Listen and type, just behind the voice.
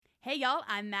Hey y'all,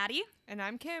 I'm Maddie. And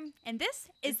I'm Kim. And this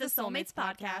is the Soulmates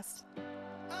Podcast.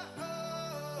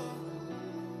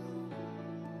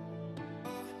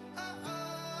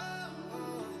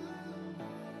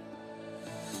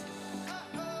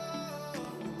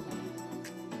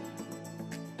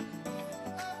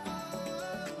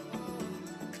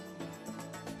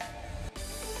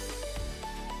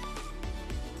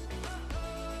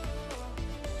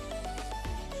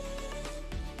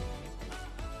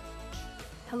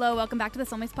 Hello, welcome back to the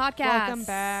Soulmates Podcast. Welcome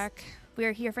back.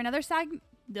 We're here for another segment.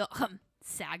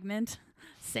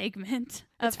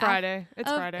 It's Friday.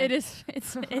 Friday. It is. It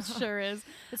sure is.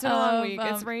 It's been a long week.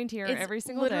 It's rained here every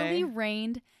single day. It's literally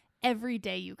rained every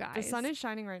day, you guys. The sun is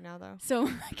shining right now, though. So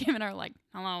Kim and I are like,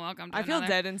 hello, welcome to I feel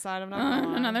dead inside. I'm not gonna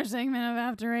lie. another segment of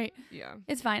After 8. Yeah.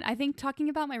 It's fine. I think talking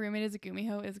about my roommate as a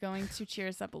Gumiho is going to cheer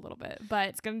us up a little bit, but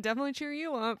It's going to definitely cheer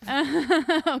you up.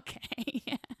 okay.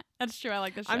 That's true. I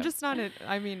like this show. I'm just not,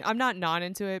 I'm not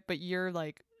into it, but you're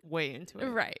like way into it.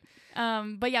 Right.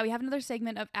 But yeah, we have another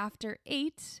segment of After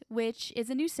 8, which is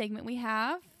a new segment we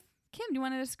have. Kim, do you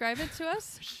want to describe it to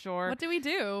us? Sure. What do we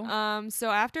do?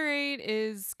 So After 8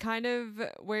 is kind of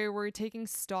where we're taking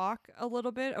stock a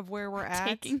little bit of where we're at.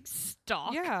 Taking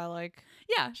stock? Yeah, like.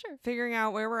 Yeah, sure. Figuring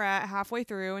out where we're at halfway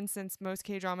through, and since most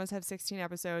K-dramas have 16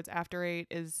 episodes, After 8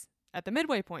 is at the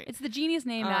midway point. It's the genius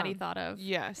name Maddie thought of.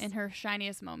 Yes. In her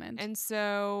shiniest moment. And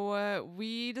so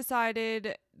we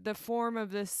decided the form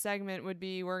of this segment would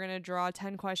be we're going to draw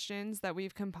 10 questions that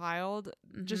we've compiled,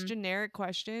 just generic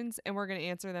questions, and we're going to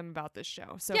answer them about this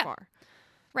show so far.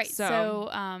 Right. So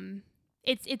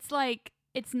it's like,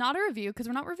 it's not a review because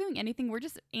we're not reviewing anything. We're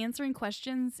just answering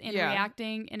questions and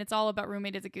reacting, and it's all about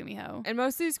Roommate as a Gumiho. And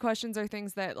most of these questions are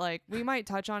things that like we might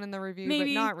touch on in the review,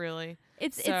 Maybe. but not really.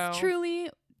 It's truly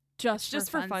just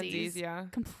for funsies, yeah.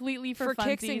 Completely for funsies.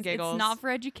 Kicks and giggles. It's not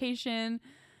for education.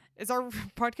 Is our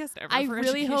podcast ever I for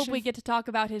really education? hope we get to talk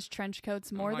about his trench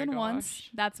coats more than once.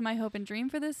 Gosh. That's my hope and dream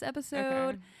for this episode.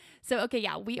 Okay. So,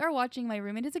 we are watching My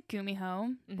Roommate is a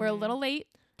Gumiho. We're a little late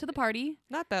to the party.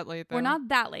 Not that late, though. We're not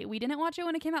that late. We didn't watch it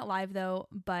when it came out live, though,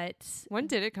 but... When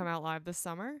did it come out live? This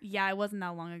summer? Yeah, it wasn't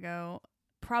that long ago.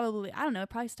 Probably, I don't know, it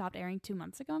probably stopped airing 2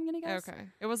 months ago, I'm going to guess. Okay.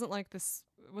 It wasn't like this...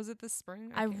 Was it this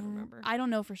spring? I can't remember. I don't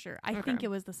know for sure. I think it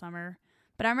was the summer.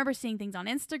 But I remember seeing things on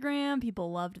Instagram. People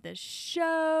loved this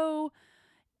show.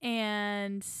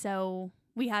 And so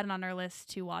we had it on our list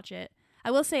to watch it.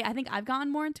 I will say, I think I've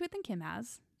gotten more into it than Kim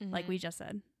has, like we just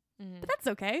said. But that's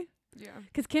okay. Yeah.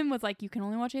 Because Kim was like, you can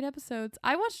only watch 8 episodes.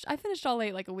 I finished all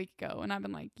 8 like a week ago, and I've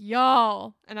been like,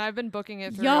 y'all. And I've been booking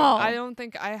it through. Y'all. I don't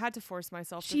think I had to force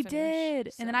myself to finish. She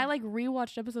did. So. And then I like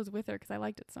rewatched episodes with her because I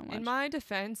liked it so much. In my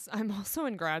defense, I'm also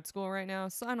in grad school right now,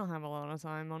 so I don't have a lot of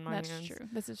time on my hands. That's true.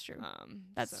 This is true.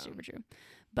 That's so. super true.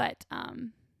 But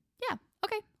yeah.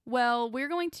 Okay. Well, we're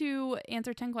going to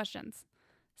answer 10 questions.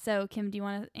 So, Kim, do you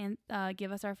want to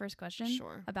give us our first question?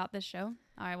 Sure. About this show?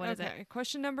 All right, what is it? Okay,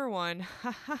 question number 1.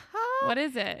 What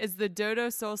is it? Is the Dodo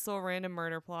Soul Soul Random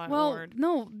Murder Plot well, Award.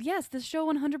 No, yes, this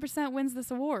show 100% wins this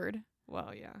award.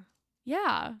 Well, yeah.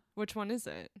 Yeah. Which one is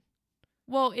it?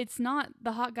 Well, it's not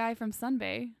the hot guy from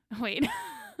Sunbay. Wait.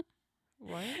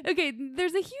 What? Okay,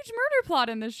 there's a huge murder plot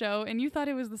in this show, and you thought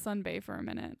it was the Sunbay for a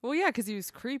minute. Well, yeah, because he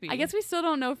was creepy. I guess we still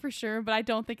don't know for sure, but I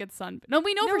don't think it's Sunbay. No,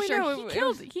 we know for sure.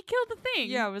 He killed the thing.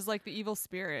 Yeah, it was like the evil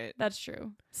spirit. That's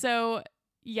true. So,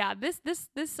 yeah, this but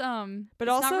it's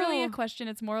also not really a question.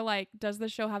 It's more like, does the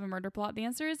show have a murder plot? The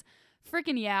answer is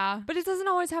freaking yeah. But it doesn't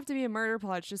always have to be a murder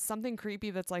plot. It's just something creepy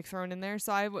that's like thrown in there.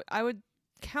 So I would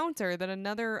counter that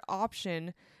another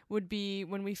option would be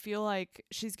when we feel like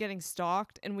she's getting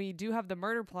stalked and we do have the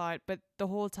murder plot, but the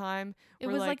whole time it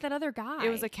was like that other guy. It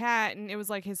was a cat, and it was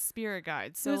like his spirit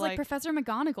guide. So it was like Professor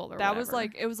McGonagall or that whatever.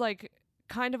 It was like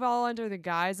kind of all under the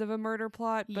guise of a murder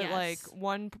plot, but yes. like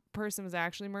one person was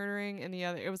actually murdering and the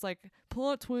other, it was like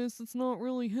plot twist, it's not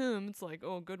really him. It's like,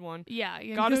 oh, good one. Yeah,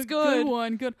 got us good. Good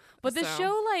one, good. But the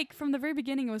show, like from the very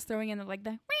beginning, it was throwing in like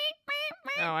the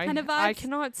kind of vibes. I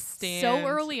cannot stand so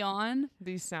early on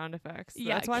these sound effects.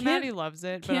 Yeah, that's why Maddie loves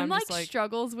it. But Kim I'm just like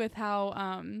struggles with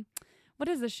how what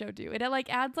does this show do? It like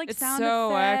adds like it's sound so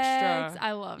effects. extra.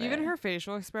 I love it. Even her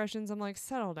facial expressions, I'm like,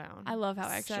 settle down. I love how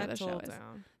extra the show is.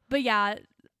 Down. But yeah,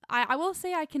 I will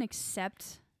say I can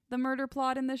accept the murder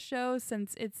plot in this show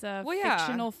since it's a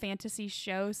fictional fantasy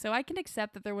show. So I can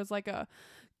accept that there was like a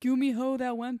Gumiho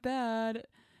that went bad.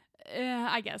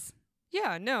 I guess.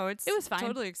 Yeah, no, it was fine.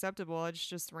 Totally acceptable. It's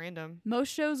just random. Most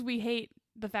shows we hate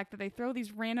the fact that they throw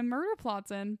these random murder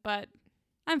plots in, but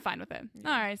I'm fine with it. Yeah.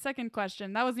 All right, second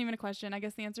question. That wasn't even a question. I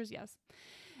guess the answer is yes.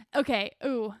 Okay.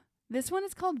 Ooh, this one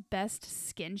is called Best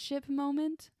Skinship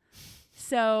Moment.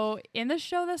 So in the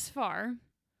show thus far,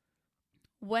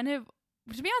 when have,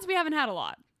 to be honest, we haven't had a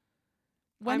lot.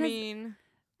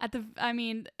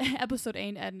 Episode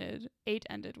 8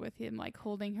 ended with him like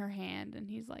holding her hand, and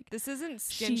he's like, this isn't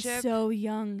skinship. She's so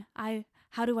young.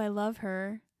 How do I love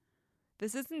her?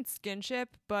 This isn't skinship,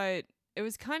 but it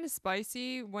was kind of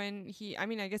spicy when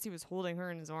I guess he was holding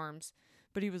her in his arms,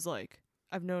 but he was like,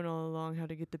 I've known all along how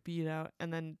to get the bead out,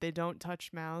 and then they don't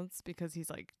touch mouths because he's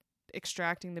like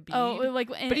extracting the bead.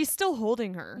 But he's still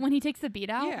holding her when he takes the bead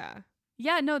out.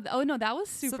 Yeah. No. No, that was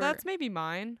super. So that's maybe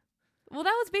mine. Well,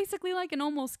 that was basically like an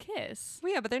almost kiss.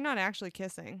 Well, yeah, but they're not actually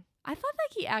kissing. I thought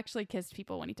like he actually kissed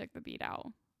people when he took the bead out.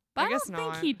 But I guess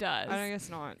don't think he does. I guess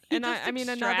not. He And just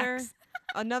extracts.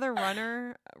 another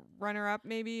runner up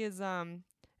maybe is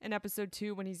in episode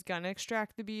 2 when he's gonna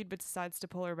extract the bead but decides to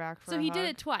pull her back for so a he hug. did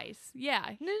it twice.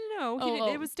 Yeah. No.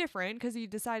 It was different because he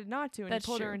decided not to, and That's he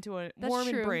pulled her true. into a That's warm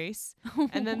true. embrace.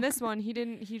 And then this one, he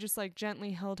didn't. He just like gently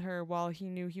held her while he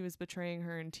knew he was betraying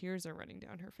her, and tears are running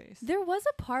down her face. There was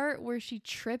a part where she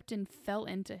tripped and fell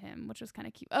into him, which was kind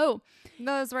of cute. Oh,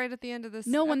 no, it was right at the end of this.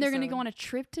 no, when they're episode. gonna go on a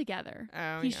trip together.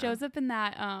 Oh, He yeah. shows up in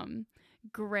that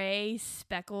gray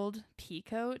speckled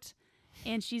peacoat,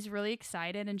 and she's really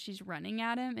excited, and she's running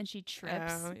at him, and she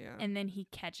trips, Oh, yeah. and then he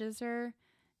catches her.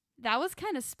 That was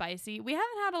kind of spicy. We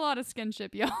haven't had a lot of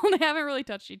skinship, y'all. They haven't really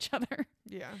touched each other.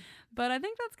 Yeah. But I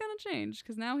think that's going to change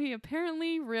because now he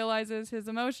apparently realizes his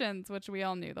emotions, which we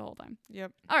all knew the whole time.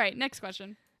 Yep. All right, next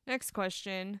question. Next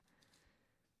question.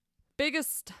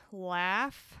 Biggest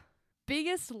laugh?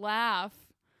 Biggest laugh.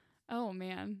 Oh,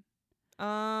 man. There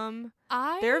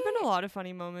have been a lot of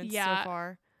funny moments so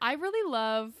far. I really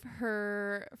love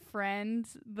her friend,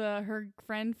 her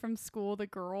friend from school, the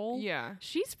girl. Yeah.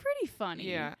 She's pretty funny.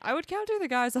 Yeah. I would counter the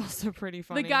guy's also pretty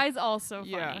funny. The guy's also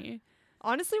Yeah. funny.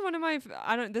 Honestly, one of my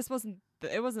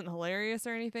it wasn't hilarious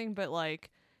or anything, but like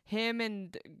him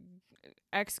and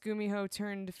ex Gumiho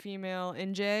turned female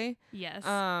NJ, Yes.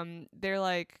 they're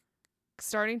like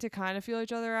starting to kind of feel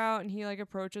each other out, and he like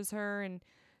approaches her, and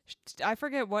I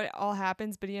forget what all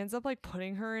happens, but he ends up like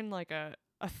putting her in like a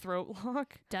throat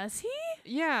lock. Does he?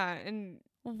 Yeah, and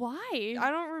Why? I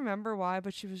don't remember why,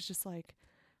 but she was just like,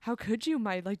 how could you,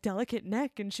 my like delicate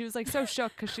neck? And she was like so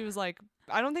shook because she was like,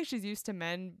 I don't think she's used to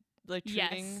men like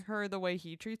treating Yes. her the way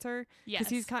he treats her. Yes. Because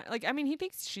he's kind of like, I mean, he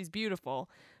thinks she's beautiful,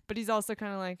 but he's also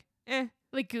kind of like,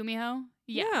 like Gumiho?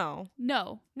 Yeah.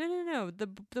 No. No. The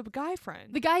guy friend.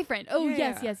 The guy friend. Oh,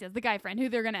 Yeah. yes. The guy friend who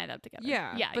they're going to end up together.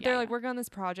 Yeah. Yeah. But they're like working on this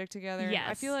project together. and I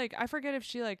Yes. feel like, I forget if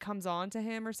she like comes on to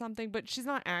him or something, but she's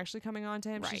not actually coming on to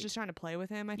him. Right. She's just trying to play with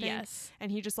him, I think. Yes.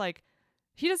 And he just like,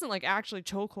 he doesn't like actually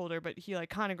chokehold her, but he like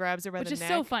kind of grabs her by Which the is neck.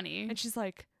 so funny. And she's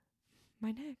like,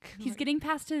 my neck. He's Like, getting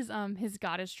past his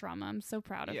goddess trauma. I'm so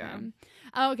proud of Yeah. him.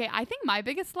 Oh, okay, I think my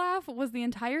biggest laugh was the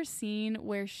entire scene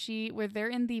where they're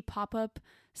in the pop-up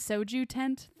soju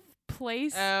tent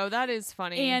place. Oh, that is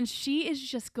funny. And she is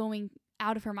just going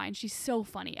out of her mind. She's so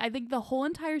funny. I think the whole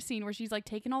entire scene where she's like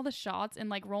taking all the shots and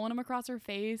like rolling them across her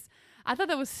face, I thought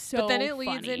that was so but then it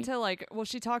leads funny. into like, well,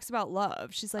 she talks about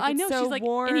love. She's like, I it's know, so she's like,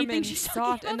 warm anything and she's soft.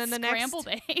 talking And then the about next, scrambled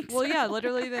eggs. well, yeah,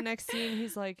 literally the next scene,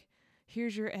 he's like,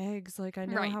 here's your eggs. Like, I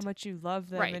know how Right. much you love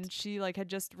them. Right. And she like had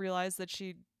just realized that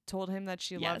she told him that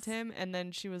she loved Yes. him, and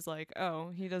then she was like, oh,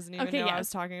 he doesn't even Okay, know I yes. was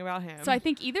talking about him. So I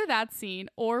think either that scene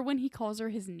or when he calls her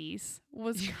his niece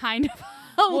was kind of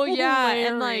well, yeah, hilarious.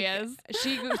 and like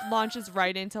she launches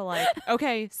right into like,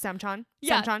 okay, Samchan,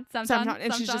 Yeah, Samchan, Samchan,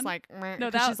 and she's just Samchan. like, meh, No,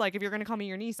 'cause that- she's like, if you're gonna call me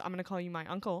your niece, I'm gonna call you my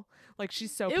uncle. Like,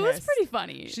 she's so it pissed. was pretty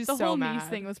funny. She's the so whole mad. niece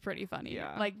thing was pretty funny.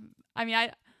 Yeah. Like, I mean,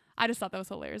 I just thought that was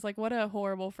hilarious. Like, what a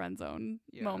horrible friend zone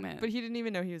Yeah. moment. But he didn't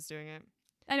even know he was doing it.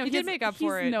 I know he did make up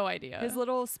for he's it. No idea. His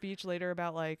little speech later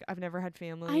about like, I've never had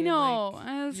family. I and, know.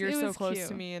 like, you're it so was close cute.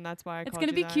 to me, and that's why I It's called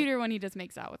gonna you be that. cuter when he just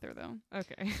makes out with her, though.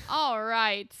 Okay. All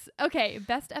right. Okay.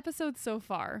 Best episode so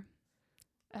far.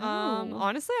 Oh.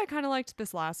 Honestly, I kind of liked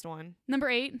this last one. Number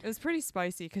 8. It was pretty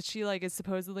spicy because she like is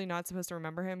supposedly not supposed to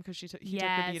remember him because he took the beat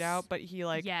Yes. out, but he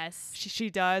like Yes. she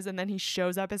does, and then he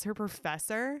shows up as her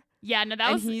professor, Yeah. No, that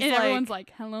and was. he's And like- everyone's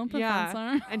like, "Hello, Yeah.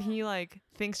 professor." and he like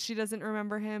thinks she doesn't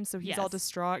remember him, so he's all Yes.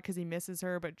 distraught because he misses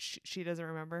her, but she doesn't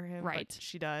remember him. Right. But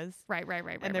she does. Right.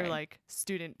 And they're right. like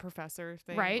student professor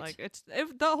thing. Right. Like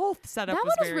the whole setup that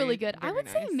was one was very, really good. I very would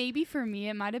say nice. maybe for me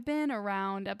it might have been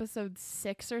around episode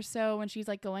 6 or so when she's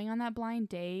like going on that blind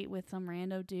date with some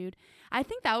rando dude. I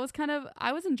think that was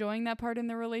I was enjoying that part in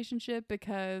the relationship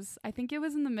because I think it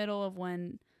was in the middle of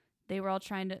when they were all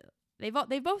trying to they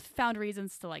both found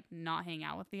reasons to like not hang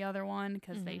out with the other one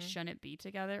because they Mhm. shouldn't be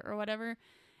together or whatever.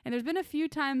 And there's been a few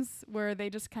times where they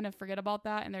just kind of forget about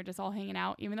that and they're just all hanging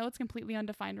out even though it's completely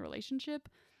undefined relationship.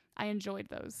 I enjoyed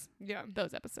those Yeah.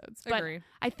 episodes. But Agree.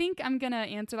 I think I'm going to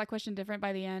answer that question different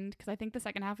by the end because I think the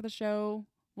second half of the show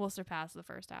will surpass the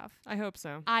first half. I hope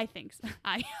so. I think so.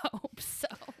 I hope so.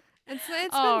 It's been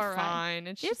All right. fine.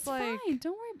 It's just like fine.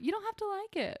 Don't worry. You don't have to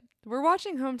like it. we're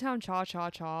watching Hometown Cha Cha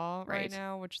Cha right Right.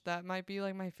 now, which that might be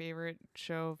like my favorite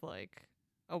show of like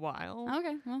a while.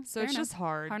 Okay. Well, So fair it's enough. just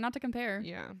hard. hard not to compare.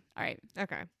 Yeah. All right.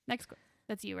 Okay.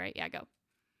 That's you, right? Yeah, go.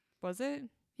 Was it?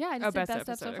 Yeah, I just Oh, said best best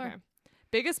episode. so far. Okay.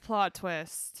 Biggest plot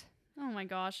twist. Oh my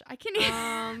gosh. I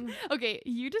can't Okay,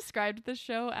 you described the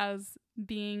show as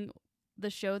being the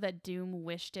show that Doom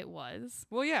wished it was,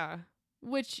 Well, yeah.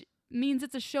 which means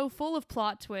it's a show full of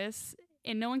plot twists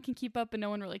and no one can keep up and no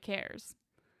one really cares.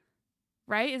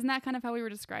 Right? Isn't that kind of how we were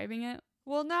describing it?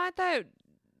 Well, not that,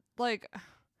 like,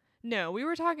 no, we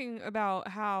were talking about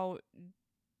how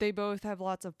they both have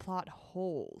lots of plot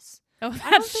holes. Oh,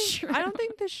 I don't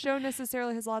think this show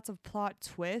necessarily has lots of plot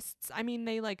twists. I mean,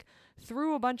 they like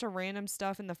threw a bunch of random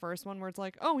stuff in the first one where it's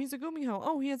like, oh, he's a Gumiho.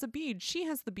 Oh, he has a bead. She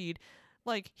has the bead.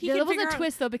 Like he there can was figure a out,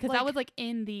 twist though because that like- was like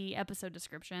in the episode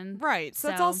description. right. So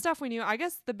that's all So- stuff we knew. I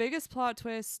guess the biggest plot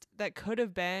twist that could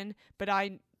have been, but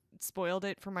I spoiled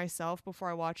it for myself before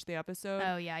I watched the episode.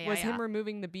 Oh yeah, yeah, was yeah. him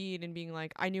removing the bead and being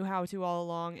like, I knew how to all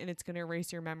along, and it's gonna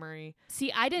erase your memory.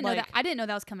 See, I didn't know that. like- I didn't know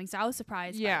that was coming, so I was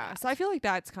surprised. by Yeah, that. so I feel like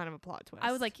that's kind of a plot twist.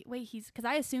 I was like, wait, because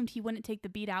I assumed he wouldn't take the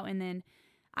bead out, and then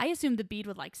I assumed the bead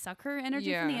would like suck her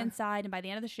energy from the Yeah. inside, and by the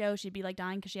end of the show, she'd be like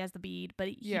dying because she has the bead. But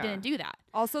he Yeah. didn't do that.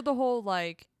 also the whole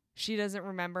like she doesn't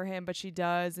remember him, but she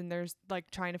does, and there's like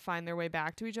trying to find their way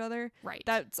back to each other. Right.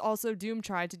 That's also Doom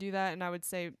tried to do that, and I would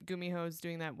say Gumiho's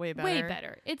doing that way better. way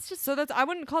better. It's just So that's I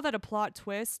wouldn't call that a plot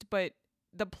twist, but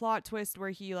the plot twist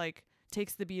where he like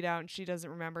takes the beat out and she doesn't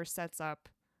remember sets up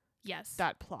yes.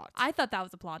 that plot. I thought that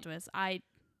was a plot twist.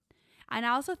 And I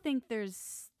also think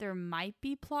there might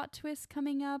be plot twists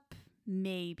coming up.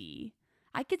 Maybe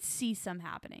I could see some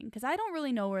happening because I don't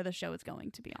really know where the show is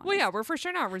going, to be honest. Well, yeah, we're for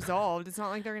sure not resolved. It's not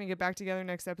like they're gonna get back together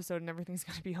next episode and everything's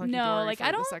gonna be hunky dory. No, like for I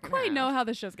the don't second quite half. know how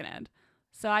the show's gonna end.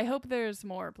 So I hope there's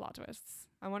more plot twists.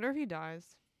 I wonder if he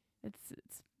dies. It's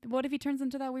what if he turns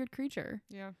into that weird creature?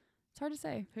 Yeah, It's hard to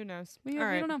say. who knows? We All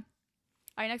right. don't know. All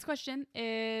right, next question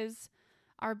is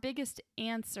our biggest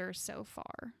answer so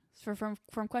far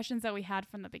from questions that we had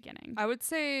from the beginning. I would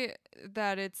say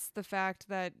that it's the fact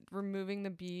that removing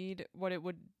the bead, what it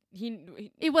would he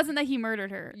It wasn't that he murdered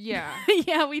her. yeah.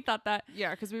 Yeah, we thought that. Yeah,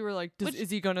 because we were like, Which-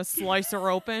 is he gonna slice her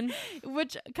open?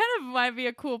 Which kind of might be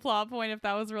a cool plot point if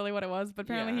that was really what it was, but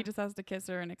apparently Yeah. he just has to kiss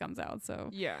her and it comes out. So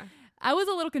Yeah, I was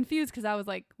a little confused because I was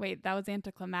like, wait, that was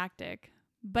anticlimactic.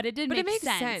 But it did but make it makes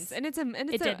sense. and it's It did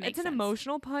make it's an sense.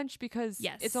 emotional punch because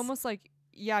Yes. it's almost like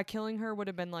killing her would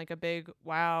have been like a big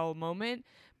wow moment,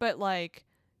 but like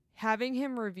having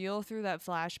him reveal through that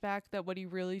flashback that what he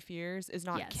really fears is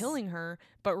not Yes. killing her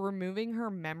but removing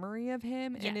her memory of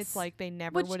him, and Yes. it's like they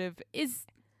never Which would have. Is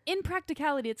in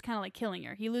practicality, it's kind of like killing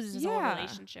her. He loses his whole Yeah.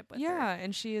 relationship with her. Yeah,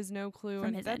 and she has no clue, From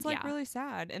and his that's end, like yeah. really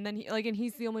sad. And then and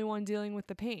he's the only one dealing with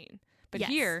the pain. But Yes.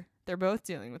 here, they're both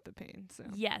dealing with the pain. So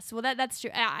Yes, well that's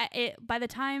true. By the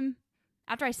time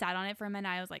after I sat on it for a minute,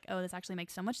 I was like, oh, this actually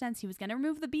makes so much sense. He was gonna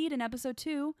remove the bead in episode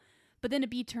 2, but then the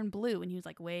bead turned blue, and he was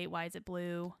like, wait, why is it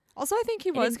blue? also, I think he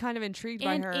And was in- kind of intrigued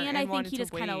by her, And I think wanted he to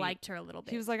just kind of wait. liked her a little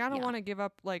bit. He was like, I don't Yeah. want to give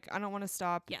up. Like, I don't want to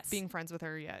stop Yes. being friends with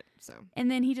her yet. So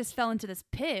And then he just fell into this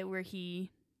pit where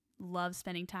he loves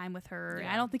spending time with her.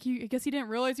 Yeah. I don't think I guess he didn't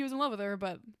realize he was in love with her,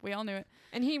 but we all knew it.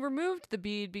 and he removed the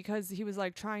bead because he was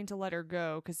like trying to let her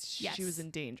go because she was Yes. in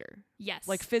danger, Yes.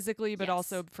 like physically, but Yes.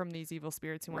 also from these evil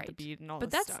spirits who want the Right. bead and all but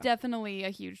this that's stuff. definitely a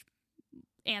huge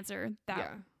answer that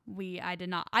Yeah. I did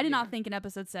not think in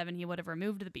episode 7 he would have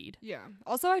removed the bead. Yeah.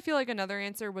 Also, I feel like another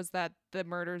answer was that the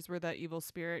murders were that evil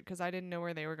spirit because I didn't know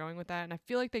where they were going with that, and I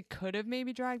feel like they could have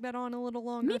maybe dragged that on a little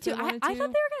longer. Me if they too. I wanted thought they to. were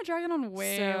gonna drag it on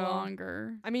way So,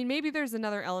 longer. I mean, maybe there's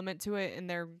another element to it, and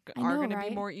there I are know, going to right?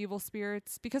 be more evil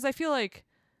spirits because I feel like,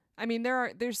 I mean,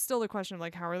 there's still the question of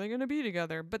like how are they going to be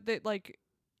together, but that like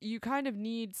you kind of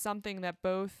need something that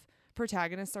both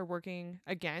protagonists are working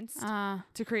against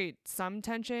to create some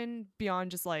tension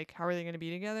beyond just like how are they going to be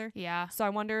together. Yeah. So I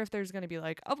wonder if there's going to be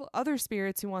like other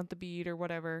spirits who want the bead or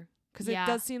whatever. Because Yeah. it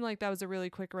does seem like that was a really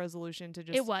quick resolution to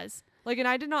just It was. like, and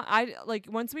I like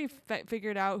once we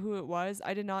figured out who it was,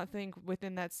 I did not think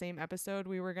within that same episode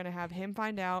we were gonna have him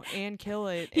find out and kill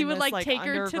it. He in would this, like take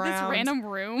her to this underground- random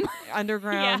room.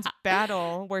 underground Yeah.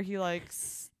 battle where he like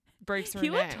breaks her He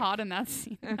neck. looked hot in that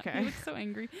scene. Okay. He looked so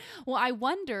angry. Well, I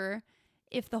wonder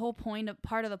if the whole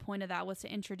part of the point of that was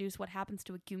to introduce what happens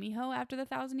to a Gumiho after the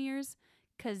 1,000 years,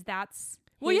 because that's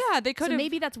Well, yeah, they could So have.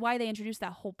 maybe that's why they introduced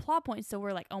that whole plot point. So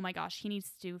we're like, oh my gosh, he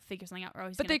needs to figure something out. Or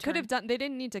he's But they could turn. have done. They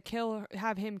didn't need to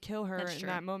have him kill her That's in true.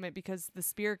 that moment because the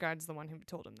spirit guide's the one who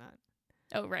told him that.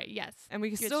 Oh right, yes. And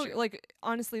we It's still true. like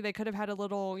honestly, they could have had a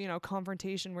little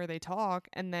confrontation where they talk,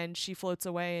 and then she floats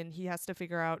away, and he has to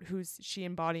figure out who's she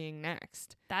embodying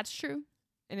next. That's true.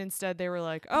 And instead, they were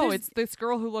like, "Oh, There's- it's this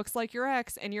girl who looks like your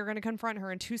ex, and you're gonna confront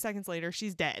her, and 2 seconds later,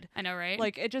 she's dead." I know, right?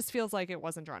 Like it just feels like it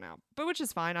wasn't drawn out, but which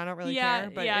is fine. I don't really Yeah,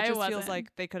 care. But yeah, it it just feels wasn't.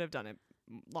 like they could have done it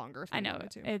longer. If they I know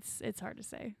wanted to. it's hard to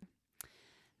say.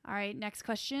 All right, next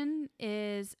question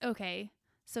is okay.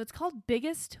 So it's called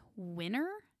Biggest Winner.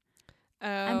 Oh,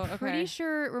 I'm pretty okay.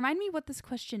 sure. Remind me what this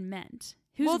question meant.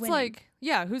 Who's Well, it's winning? like,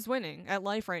 yeah, who's winning at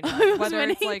life right now? Who's Whether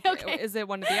it's winning? like, Okay. is it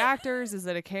one of the actors? Is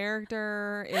it a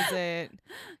character? Is it,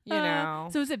 you know?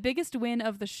 So is it biggest win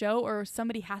of the show, or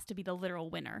somebody has to be the literal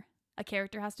winner? A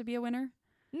character has to be a winner.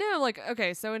 No, like,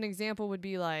 okay, so an example would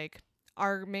be like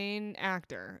our main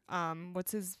actor.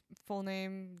 What's his full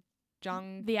name?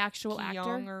 Jung The actual Ki-young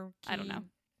actor. or I don't know.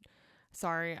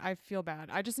 Sorry, I feel bad.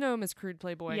 I just know him as Crude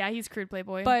Playboy. Yeah, he's Crude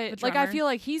Playboy. But the like I drummer. feel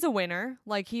like he's a winner.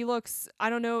 Like he looks. I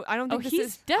don't know. I don't think this he's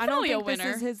is. I don't definitely a think this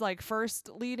winner. is his like first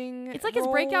leading. It's like his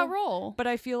breakout role. But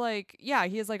I feel like yeah,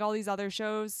 he has like all these other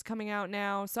shows coming out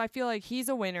now. So I feel like he's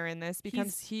a winner in this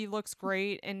because he looks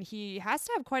great and he has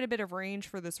to have quite a bit of range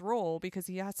for this role because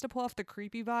he has to pull off the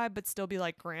creepy vibe but still be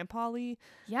like grandpa-ly,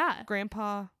 Yeah.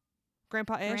 grandpa-ish,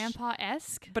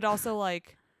 Grandpa-esque. but also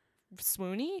like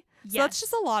swoony. Yes. So that's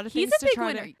just a lot of He's things a to big try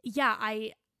winner. to. Yeah,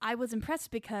 I was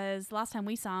impressed because last time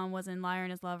we saw him was in Liar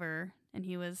and His Lover, and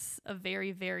he was a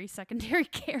very, very secondary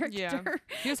character.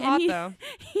 He was And hot though.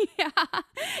 Yeah,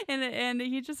 and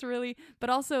he just really. But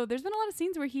also, there's been a lot of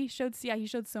scenes where he showed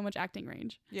so much acting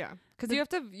range. Yeah, because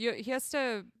he has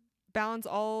to balance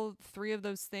all three of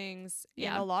those things. Yeah.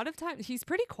 And a lot of times he's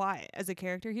pretty quiet as a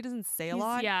character. He doesn't say a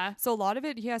lot. Yeah. So a lot of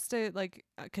it he has to like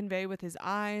convey with his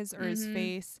eyes or his Mhm.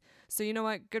 face. So you know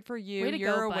what? Good for you. Way to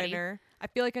You're go, a buddy. winner. I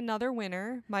feel like another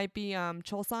winner might be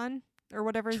Cholsan or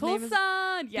whatever his name is.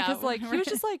 Cholsan. Yeah. Because like he was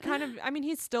just like kind of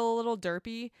he's still a little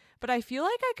derpy, but I feel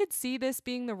like I could see this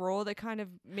being the role that kind of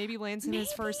maybe lands him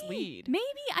his first lead. Maybe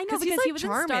I know 'Cause because he's, he like, was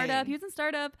charming. in Startup. He was in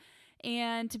Startup,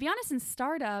 and to be honest, in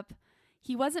Startup,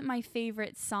 he wasn't my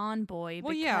favorite San boy.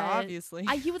 Well, because yeah, obviously.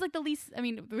 he was like the least. I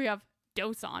mean, we have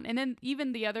Dosan, and then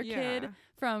even the other kid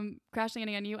from Crash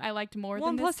Landing on You, I liked more Well, than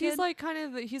and this plus kid. he's like kind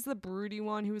of he's the broody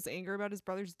one who was angry about his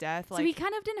brother's death. So Like he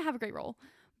kind of didn't have a great role.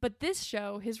 But this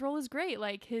show, his role is great.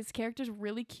 Like his character's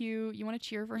really cute. You want to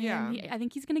cheer for him. Yeah. I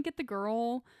think he's gonna get the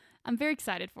girl. I'm very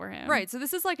excited for him. right. So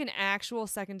this is like an actual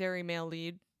secondary male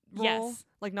lead role, Yes.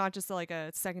 like not just like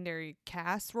a secondary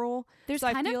cast role. There's So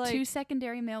I kind of feel two like-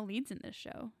 secondary male leads in this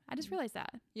show. I just realized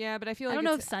that. Yeah, but I feel I like don't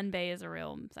know if it's- Sunbay is a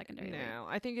real secondary lead. No,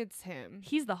 I think it's him.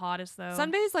 He's the hottest though.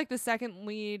 Sunbay's like the second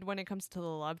lead when it comes to the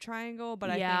love triangle, but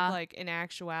I Yeah. think like in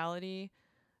actuality,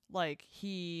 like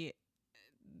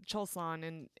Cholsan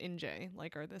and Injae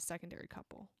like are the secondary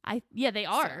couple. Yeah, they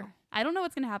are. So. I don't know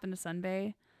what's gonna happen to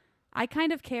Sunbay. I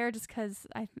kind of care just because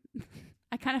I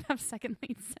kind of have second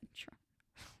lead syndrome.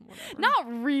 Whatever.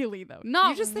 Not really though.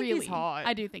 Not You just think he's really. hot.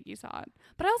 I do think he's hot,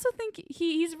 but I also think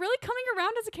he's really coming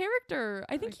around as a character.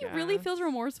 I think he really guess. feels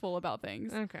remorseful about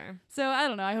things. Okay. So I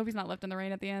don't know. I hope he's not left in the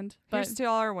rain at the end, but Here's to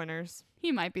all our winners.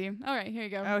 he might be. All right, here you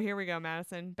go. Oh, here we go,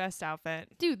 Madison. Best outfit.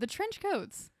 Dude, the trench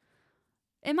coats.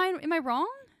 Am I wrong?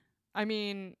 I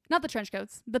mean, Not the trench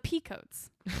coats. The pea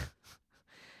coats.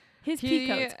 His He- pea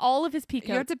coats. All of his pea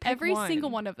you have coats. to pick Every single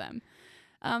one. one of them.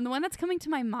 The one that's coming to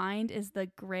my mind is the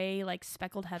gray, like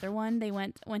speckled heather one. They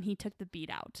went when he took the beat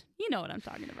out. You know what I'm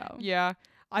talking about. yeah.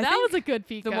 I that think was a good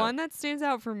pea the coat. one that stands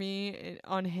out for me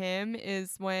on him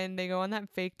is when they go on that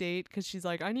fake date because she's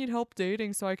like, I need help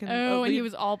dating so I can. Oh, and he leave."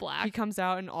 was all black. He comes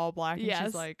out in all black and Yes.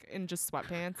 she's like in just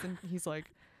sweatpants and he's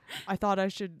like, I thought I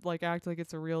should like act like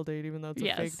it's a real date even though it's a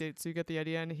Yes. fake date. So you get the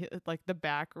idea. And he, like the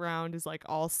background is like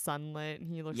all sunlit and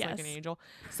he looks like an Yes. angel.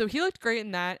 So he looked great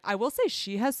in that. I will say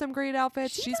she has some great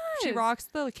outfits. She She does. rocks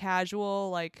the casual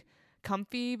like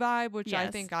comfy vibe, which I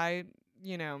Yes. think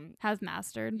Has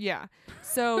mastered. yeah.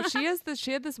 So she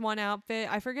had this one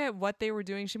outfit. I forget what they were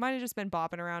doing. She might have just been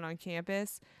bopping around on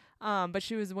campus. But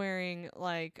she was wearing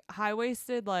like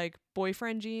high-waisted like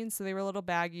boyfriend jeans, so they were a little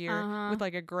baggier Uh-huh. with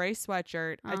like a gray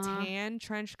sweatshirt, Uh-huh. a tan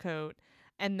trench coat,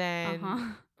 and then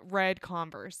Uh-huh. red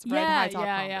Converse, red Yeah, high top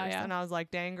yeah, Converse. yeah, yeah. And I was like,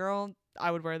 dang girl,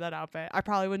 I would wear that outfit. I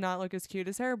probably would not look as cute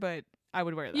as her, but I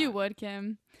would wear that. You would,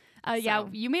 Kim. Yeah, So.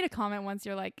 you made a comment once.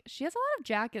 You're like, she has a lot of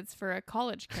jackets for a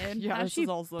college kid. Yeah, How's this she is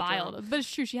also filed? But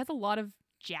it's true. She has a lot of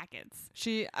jackets.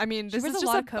 I mean, She this wears is a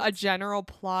just lot of a coats. general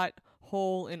plot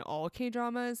hole in all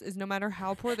K-dramas is no matter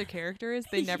how poor the character is,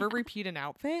 they never repeat an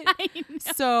outfit. I know.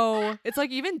 So it's like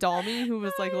even Dalmi, who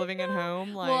was like living at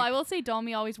home. Like, well, I will say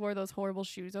Dalmi always wore those horrible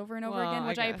shoes over and over Well, again,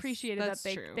 which I guess. appreciated That's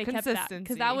that true. they kept that because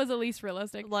Consistency. that was at least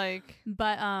realistic. like,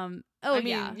 But I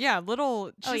mean,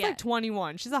 little. She's yeah. like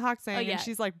 21. She's a Haksang, yeah. and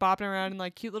she's like bopping around in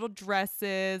like cute little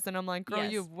dresses. And I'm like, girl,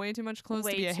 Yes. you have way too much clothes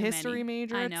Way to be a too history many.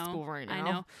 major I at know. school right now.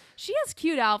 I know. She has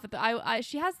cute outfit.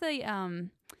 She has the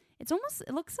it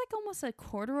looks like almost a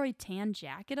corduroy tan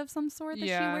jacket of some sort that she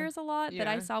Yeah. wears a lot. That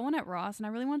I saw one at Ross, and I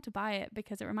really wanted to buy it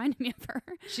because it reminded me of her.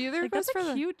 She either Like, goes that's for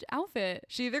a the cute outfit.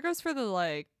 She either goes for the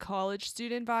like college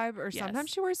student vibe, or sometimes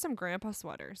Yes. she wears some grandpa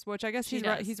sweaters, which I guess She he's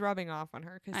does. he's rubbing off on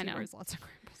her because I he know. wears lots of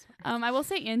grandpa sweaters. I will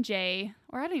say NJ,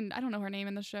 or I don't know her name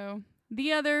in the show.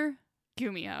 The other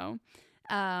Gumiho.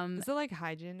 Is it like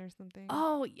Hyjin or something?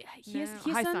 Oh yeah,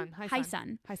 Hyesun.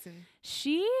 Hyesun. Hysun.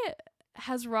 She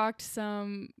has rocked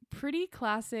some pretty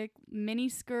classic mini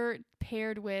skirt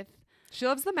paired with She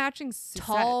loves the matching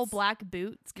tall sets. black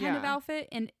boots kind of Yeah. outfit,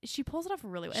 and she pulls it off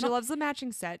really well. She loves the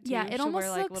matching set too. Yeah, it She'll almost wear,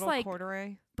 like, looks little like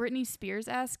corduroy. Britney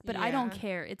Spears-esque, but I don't Yeah.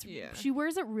 care. It's Yeah. she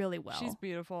wears it really well. She's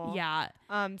beautiful. Yeah,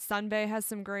 Sunbae has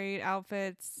some great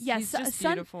outfits. Yeah, He's just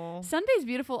Sun- beautiful. Sunbay's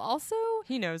beautiful. Also,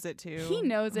 He knows it too. he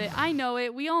knows it. I know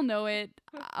it. We all know it.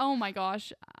 Oh my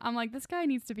gosh, I'm like, this guy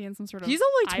needs to be in some sort of. He's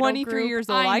only idol 23 group. years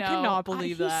old. I know. cannot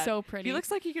believe he's that. so pretty. He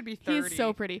looks like he could be 30. He's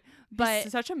so pretty. But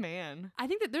He's such a man. I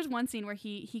think that there's one scene where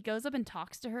he goes up and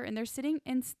talks to her, and they're sitting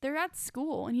and they're at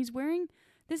school, and he's wearing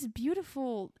this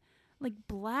beautiful like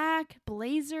black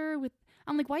blazer with.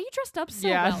 I'm like, why are you dressed up so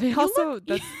well? They You also look-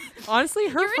 that's honestly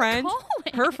her You're in friend.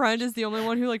 college. Her friend is the only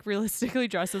one who like realistically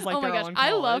dresses like oh my they're gosh, all in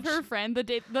I love college. her friend.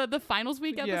 The finals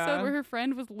week episode Yeah. where her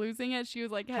friend was losing it. She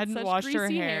was like had Hadn't such washed her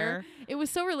greasy hair. It was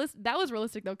so realistic. That was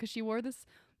realistic though, because she wore this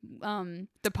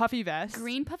The puffy vest.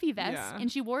 green puffy vest, Yeah.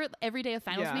 and she wore it every day of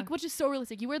finals Yeah. week, which is so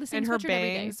realistic. You wear the same and her sweatshirt every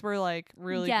day. bangs were like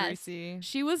really Yes. greasy.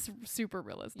 She was super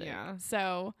realistic. Yeah.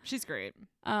 So She's great.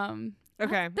 there's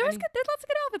Okay. lots of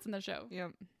good outfits in the show.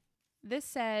 Yep. This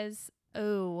says,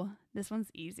 oh, this one's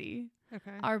easy.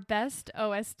 Okay. Our best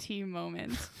OST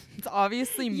moment. It's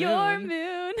obviously Moon. Your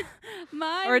moon,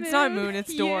 my Or it's not moon, Moon,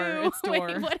 it's Door. you. It's Door.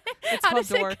 Wait, what? It's How called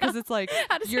does it Door go? because it's like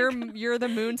How does it you're go? you're the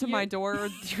moon to my You- door, or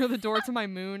you're the door to my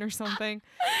moon, or something.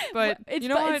 But it's, you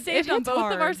know but what? It's saved it on hits both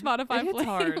hard. of our Spotify It hits play.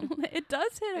 hard. It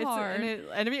does hit hard. And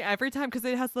I mean every time because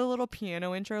it has the little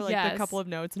piano intro, like Yes. the couple of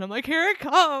notes, and I'm like, here it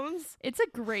comes. It's a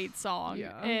great song.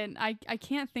 Yeah. And I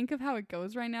can't think of how it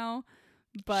goes right now.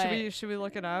 But Should we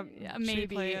look it up? yeah, Should we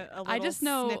maybe. play a I just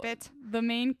little know snippet? the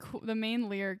main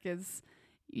lyric is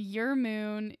your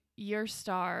moon, your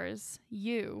stars,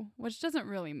 you, which doesn't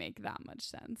really make that much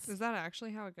sense. Is that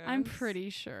actually how it goes? I'm pretty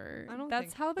sure. I don't that's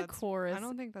think how the that's- chorus. I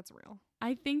don't think that's real.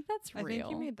 I think that's real. I think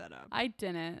you made that up. I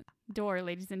didn't. Door,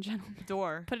 ladies and gentlemen.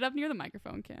 Door. Put it up near the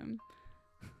microphone, Kim.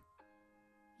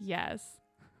 Yes.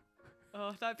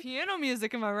 Oh, that piano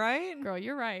music, am I right? Girl,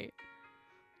 you're right.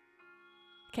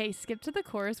 Okay, skip to the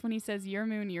chorus when he says your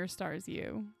moon, your stars,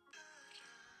 you.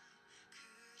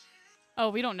 Oh,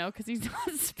 we don't know because he's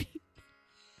not speaking.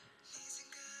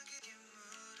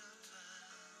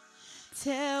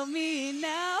 Tell me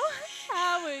now,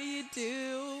 how are you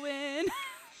doing?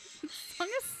 This song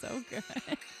is so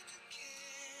good.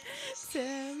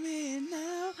 Tell me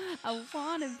now, I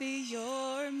wanna be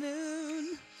your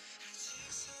moon.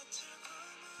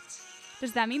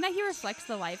 Does that mean that he reflects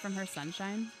the light from her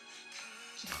sunshine?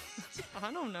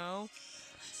 I don't know.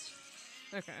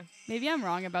 Okay. Maybe I'm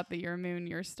wrong about the your moon,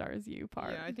 your stars, you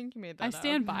part. Yeah, I think you made that I up.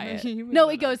 stand by it. You made No,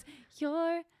 that it up. goes,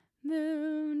 your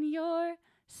moon, your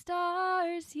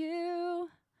stars, you.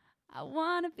 I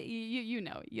want to be, you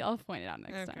know, I'll point it out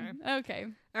next time. Okay.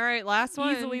 All right, last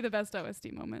one. Easily the best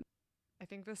OST moment. I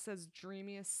think this says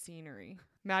dreamiest scenery.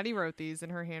 Maddie wrote these in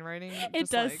her handwriting. It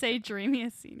just does like, say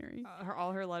dreamiest scenery.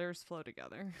 all her letters flow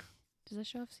together. Does it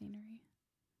show have scenery?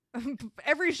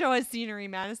 Every show has scenery,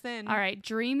 Madison. All right,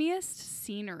 dreamiest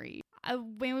scenery.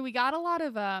 We got a lot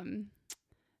of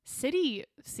city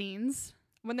scenes.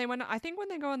 When they went, I think when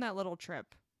they go on that little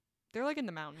trip, they're like in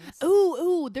the mountains.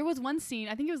 Ooh, there was one scene,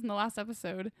 I think it was in the last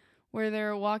episode, where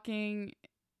they're walking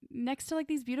next to like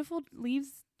these beautiful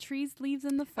leaves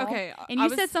in the fall. Okay, And you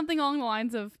said something along the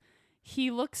lines of,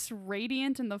 he looks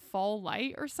radiant in the fall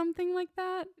light or something like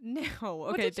that. No.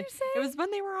 What Okay. did you say? It was when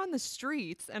they were on the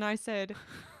streets, and I said,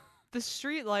 the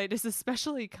street light is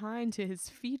especially kind to his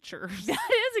features. That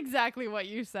is exactly what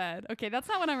you said. Okay, that's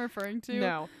not what I'm referring to.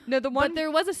 No, the one. But there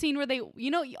was a scene where they,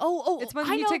 it's when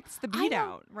I he know, takes the beat know.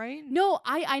 out, right? No,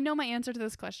 I know my answer to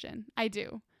this question. I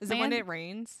do. Is My it when an- it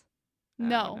rains?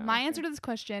 No, my okay. answer to this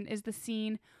question is the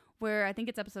scene where I think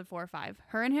it's episode 4 or 5.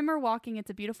 Her and him are walking. It's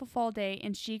a beautiful fall day,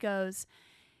 and she goes,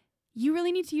 "You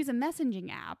really need to use a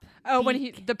messaging app." Oh,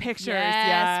 when the pictures,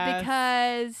 yes.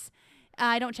 Because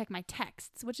I don't check my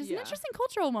texts, which is an interesting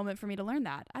cultural moment for me to learn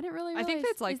that. I didn't really realize. I think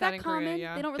that's like is that that in common? Korea,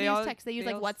 yeah. They don't really use text. They use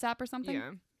like WhatsApp or something.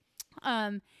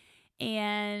 Yeah.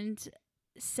 And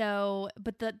so,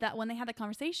 but that when they had the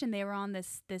conversation, they were on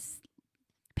this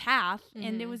path,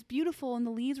 and it was beautiful, and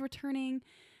the leaves were turning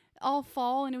all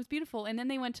fall, and it was beautiful. And then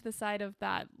they went to the side of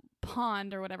that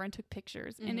pond or whatever and took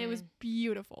pictures, and it was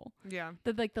beautiful. Yeah.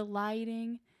 The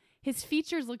lighting. His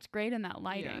features looked great in that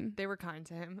lighting. Yeah, they were kind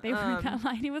to him. That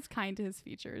lighting was kind to his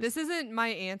features. This isn't my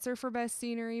answer for best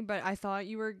scenery, but I thought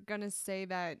you were gonna say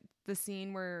that the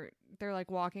scene where they're like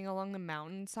walking along the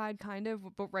mountainside, kind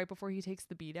of, but right before he takes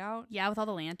the beat out. Yeah, with all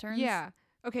the lanterns. Yeah.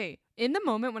 Okay. In the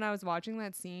moment when I was watching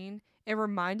that scene, it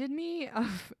reminded me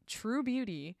of True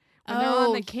Beauty when they're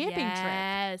on the camping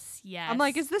trip. Yes. I'm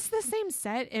like, is this the same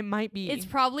set? It might be. It's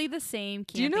probably the same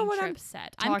camping Do you know what trip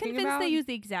set. I'm convinced they use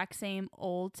the exact same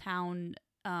Old Town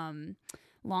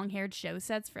long-haired show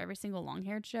sets for every single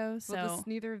long-haired show. So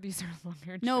neither of these are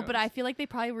long-haired no, shows. but I feel like they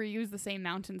probably reuse the same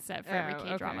mountain set for every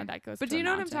K-drama that goes. But do you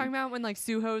know what I'm talking about when like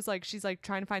Suho's like she's like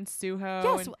trying to find Suho?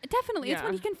 Yes, definitely. It's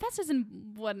when he confesses and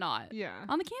whatnot. Yeah.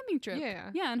 On the camping trip. Yeah.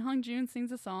 Yeah, and Hong Joon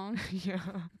sings a song. Yeah.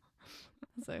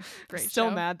 It's a great Still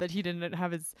show. mad that he didn't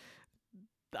have his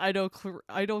idol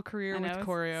career with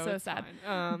choreo. So sad.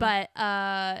 But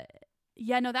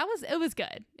yeah, no, it was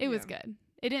good. It was good.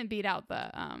 It didn't beat out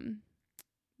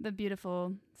the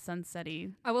beautiful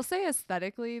sunsetty. I will say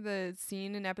aesthetically, the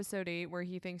scene in episode 8 where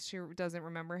he thinks she doesn't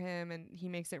remember him and he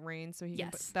makes it rain so he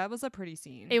can that was a pretty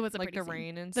scene. It was a like pretty the scene.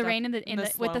 rain and the stuff. rain in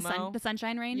the with the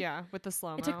sunshine rain. Yeah, with the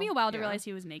slow-mo. It took me a while to realize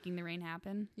he was making the rain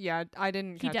happen. Yeah, I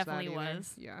didn't catch that either. He definitely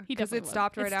was. Yeah. He definitely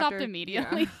stopped right after. It stopped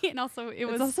immediately. Yeah. And also it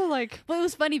was also like, well, it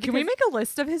was funny because can we make a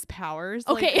list of his powers?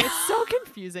 Okay. Like, it's so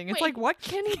confusing. It's like, what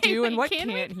can he do and what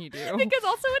can't he do? Because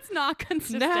also it's not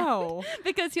consistent. No.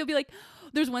 Because he'll be like,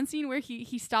 there's one scene where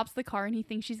he stops the car and he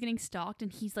thinks she's getting stalked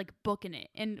and he's like booking it,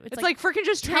 and it's like freaking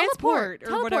just transport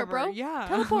or whatever, bro. Yeah,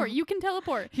 teleport. You can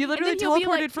teleport. He literally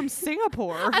teleported from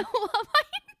Singapore. I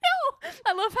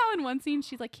love how in one scene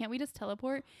she's like, "Can't we just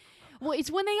teleport?" Well, it's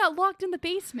when they got locked in the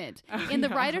basement, and the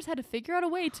writers had to figure out a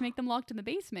way to make them locked in the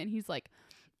basement. He's like,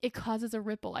 "It causes a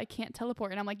ripple. I can't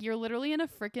teleport." And I'm like, "You're literally in a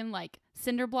freaking like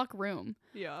cinder block room."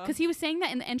 Yeah, because he was saying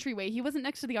that in the entryway. He wasn't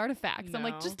next to the artifacts. No. I'm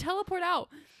like, just teleport out.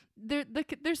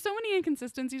 There's so many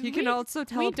inconsistencies. He can also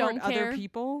teleport other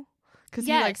people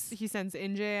because he sends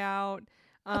NJ out.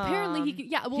 Apparently he can.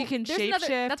 Yeah, well, he can shapeshift.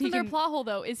 That's another plot hole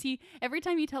though. Is he every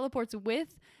time he teleports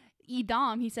with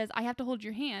Edam, he says, "I have to hold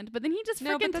your hand," but then he just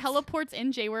freaking teleports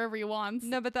NJ wherever he wants.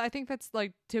 No, but I think that's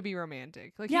like to be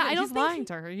romantic. Like, yeah, he's lying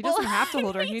to her. He doesn't have to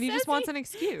hold her hand. He just wants an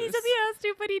excuse. He says he has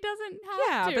to, but he doesn't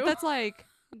have to. Yeah, but that's like.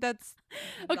 That's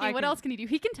okay. What else can he do?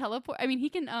 He can teleport. I mean, he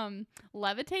can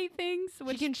levitate things.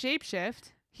 He can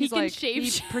shapeshift. He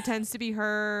pretends to be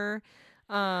her.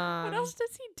 What else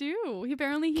does he do? He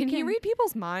can he read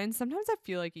people's minds? Sometimes I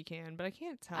feel like he can, but I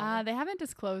can't tell. They haven't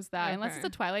disclosed that unless it's a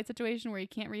Twilight situation where he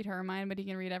can't read her mind, but he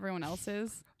can read everyone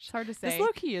else's. It's hard to say. This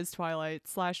low-key is Twilight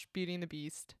 / Beauty and the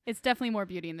Beast. It's definitely more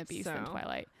Beauty and the Beast than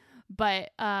Twilight,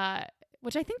 but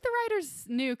which I think the writers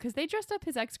knew because they dressed up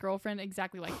his ex-girlfriend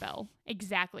exactly like Belle.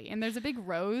 Exactly. And there's a big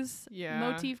rose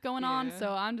motif going on.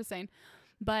 So I'm just saying.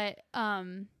 But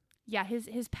yeah,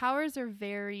 his powers are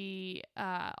very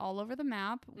all over the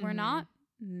map. We're not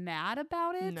mad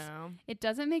about it. No. It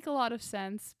doesn't make a lot of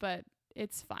sense, but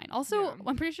it's fine. Also,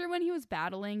 I'm pretty sure when he was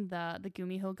battling the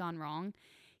Gumiho gone wrong,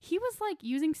 he was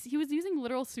using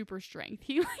literal super strength.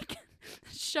 He like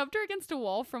shoved her against a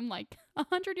wall from like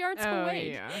 100 yards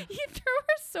away. Yeah. He threw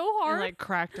her so hard and like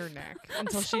cracked her neck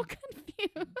until so she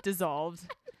dissolved.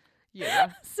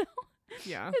 Yeah. So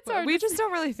yeah, it's hard. We just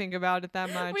don't really think about it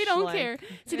that much. We don't care.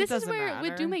 See, this is where matter.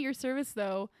 With Doom at Your Service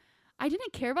though, I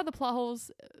didn't care about the plot holes,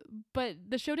 but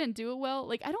the show didn't do it well.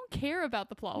 Like I don't care about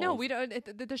the plot holes. No, we don't.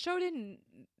 The show didn't.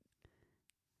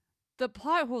 The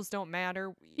plot holes don't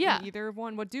matter. Yeah. In either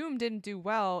one. What Doom didn't do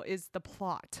well is the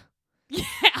plot. Yeah,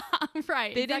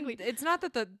 right. They exactly. didn't. It's not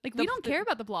that we don't care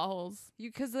about the plot holes.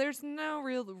 Because there's no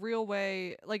real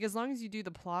way. Like as long as you do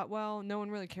the plot well, no one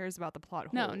really cares about the plot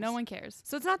holes. No one cares.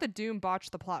 So it's not that Doom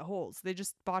botched the plot holes. They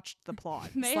just botched the plot.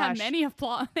 They had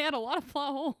They had a lot of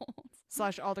plot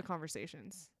holes. / all the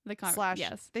conversations.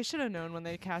 Yes. They should have known when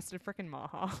they casted frickin'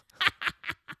 Maha.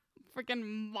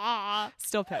 Frickin' Ma.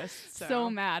 Still pissed. So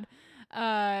mad.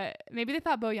 Maybe they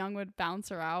thought Bo Young would bounce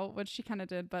her out, which she kind of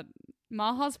did, but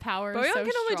Maha's power is Boyeon so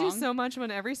can only strong. do so much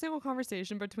when every single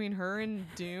conversation between her and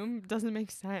Doom doesn't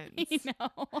make sense. I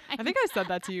know. I think I said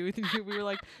that to you. We were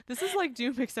like, this is like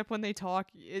Doom, except when they talk,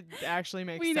 it actually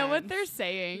makes sense. We know what they're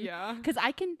saying. Yeah. Because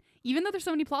I can, even though there's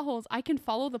so many plot holes, I can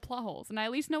follow the plot holes. And I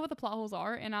at least know what the plot holes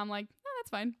are. And I'm like, oh, that's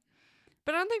fine.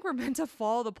 But I don't think we're meant to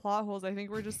follow the plot holes. I think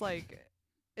we're just like,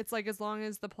 it's like as long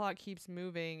as the plot keeps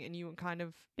moving and you kind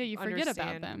of Yeah, you forget about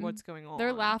understand them. what's going on.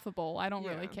 They're laughable. I don't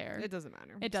Yeah, really care. It doesn't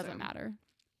matter. It doesn't so. matter.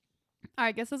 All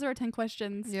right, guess those are our 10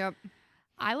 questions. Yep.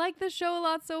 I like the show a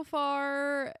lot so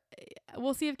far.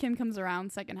 We'll see if Kim comes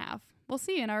around second half. We'll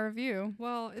see in our review.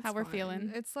 Well, it's How we're fine.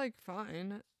 feeling. It's like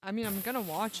fine. I mean, I'm gonna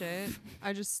watch it.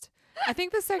 I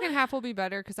think the second half will be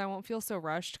better because I won't feel so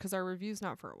rushed because our review's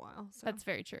not for a while. So. That's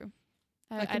very true.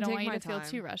 I I can don't take want you my to feel time.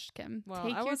 too rushed, Kim. Well,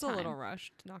 Take I your was time. a little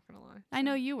rushed, not gonna lie. I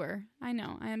know you were. I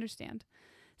know. I understand.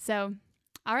 So,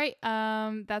 all right.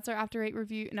 That's our After 8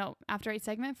 review. No, After 8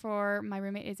 segment for My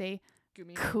Roommate is a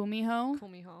Kumiho.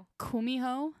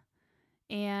 Kumiho.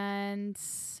 And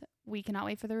we cannot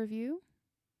wait for the review.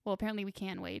 Well, apparently we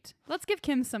can wait. Let's give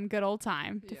Kim some good old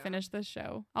time to finish this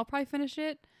show. I'll probably finish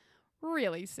it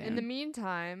really soon. In the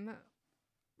meantime,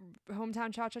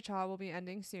 Hometown Cha-Cha-Cha will be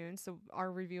ending soon, so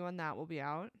our review on that will be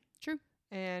out. True.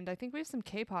 And I think we have some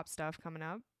K-pop stuff coming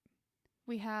up.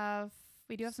 We do have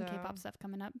some So, K-pop stuff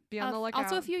coming up. Be on the lookout.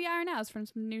 Also a few Yara Nows from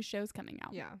some new shows coming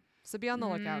out. Yeah. So be on the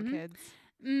lookout, kids.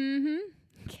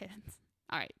 Kids.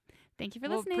 All right. Thank you for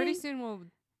Well, listening. pretty soon we'll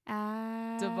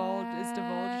divulge. Is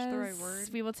divulge the right word?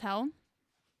 We will tell.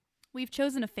 We've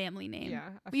chosen a family name. Yeah.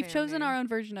 We've chosen our own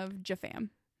version of Jafam.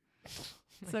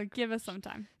 So give us some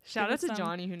time. Shout Give out us to some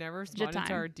Johnny who never responded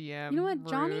to our DM. You know what, Rude.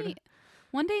 Johnny?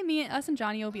 One day, us and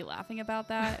Johnny will be laughing about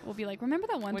that. We'll be like, remember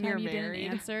that one When time you're you married?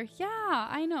 didn't answer? Yeah,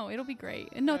 I know. It'll be great.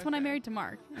 And no, it's when I Okay. married to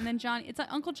Mark. And then Johnny, it's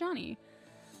Uncle Johnny.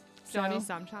 Johnny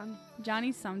So, Samchan.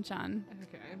 Johnny Samchan.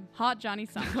 Okay. Hot Johnny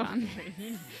Samchan.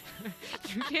 Okay.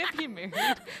 You can't be married,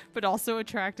 but also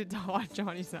attracted to hot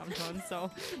Johnny Samchan. So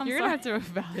I'm you're sorry. gonna have to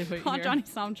evaluate. Hot here. Johnny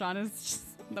Samchan is just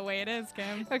the way it is,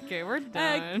 Kim. Okay, we're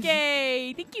done.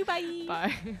 Okay. Thank you. Bye.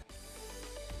 Bye.